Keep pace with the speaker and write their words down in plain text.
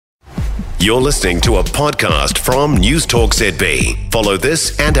You're listening to a podcast from News Talk ZB. Follow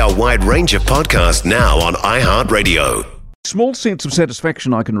this and our wide range of podcasts now on iHeartRadio. Small sense of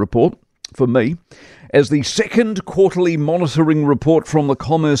satisfaction I can report, for me, as the second quarterly monitoring report from the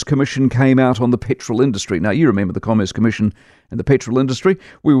Commerce Commission came out on the petrol industry. Now, you remember the Commerce Commission and the petrol industry.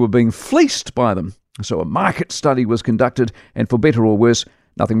 We were being fleeced by them. So a market study was conducted, and for better or worse,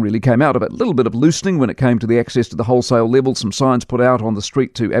 nothing really came out of it. A little bit of loosening when it came to the access to the wholesale level, some signs put out on the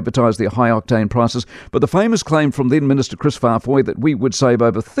street to advertise their high-octane prices. But the famous claim from then Minister Chris Farfoy that we would save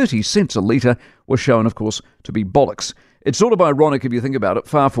over 30 cents a litre was shown, of course, to be bollocks. It's sort of ironic if you think about it.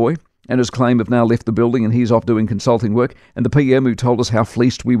 Farfoy and his claim have now left the building and he's off doing consulting work. And the PM who told us how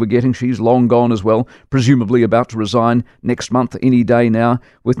fleeced we were getting, she's long gone as well, presumably about to resign next month, any day now,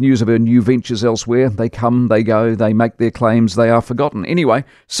 with news of her new ventures elsewhere. They come, they go, they make their claims, they are forgotten. Anyway,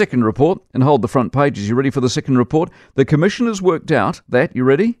 second report, and hold the front pages. You ready for the second report? The Commission has worked out that, you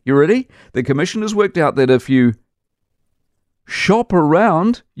ready? The Commission has worked out that if you shop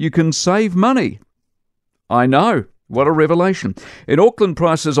around, you can save money. I know. What a revelation. In Auckland,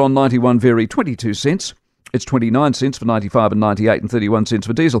 prices on 91 vary 22 cents. It's 29 cents for 95 and 98 and 31 cents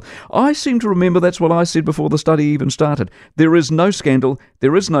for diesel. I seem to remember that's what I said before the study even started. There is no scandal.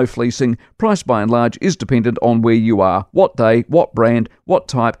 There is no fleecing. Price, by and large, is dependent on where you are, what day, what brand, what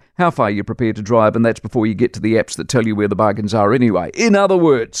type, how far you're prepared to drive, and that's before you get to the apps that tell you where the bargains are anyway. In other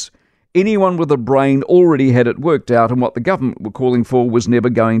words, anyone with a brain already had it worked out, and what the government were calling for was never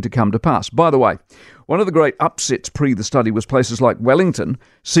going to come to pass. By the way, one of the great upsets pre the study was places like Wellington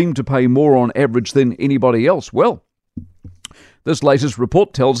seemed to pay more on average than anybody else. Well, this latest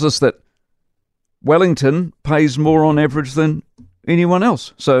report tells us that Wellington pays more on average than anyone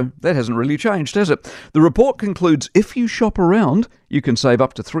else. So that hasn't really changed, has it? The report concludes if you shop around, you can save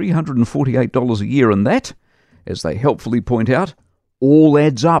up to $348 a year, and that, as they helpfully point out, all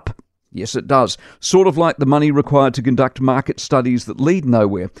adds up. Yes, it does. Sort of like the money required to conduct market studies that lead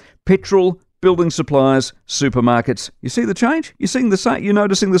nowhere. Petrol, building supplies, supermarkets. You see the change? You're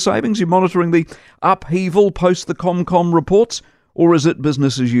noticing the savings? You're monitoring the upheaval post the ComCom reports? Or is it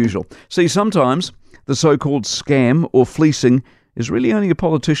business as usual? See, sometimes the so-called scam or fleecing is really only a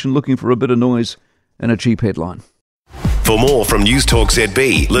politician looking for a bit of noise and a cheap headline. For more from News Talk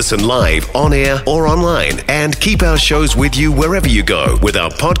ZB, listen live, on air or online, and keep our shows with you wherever you go with our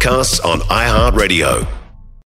podcasts on iHeartRadio.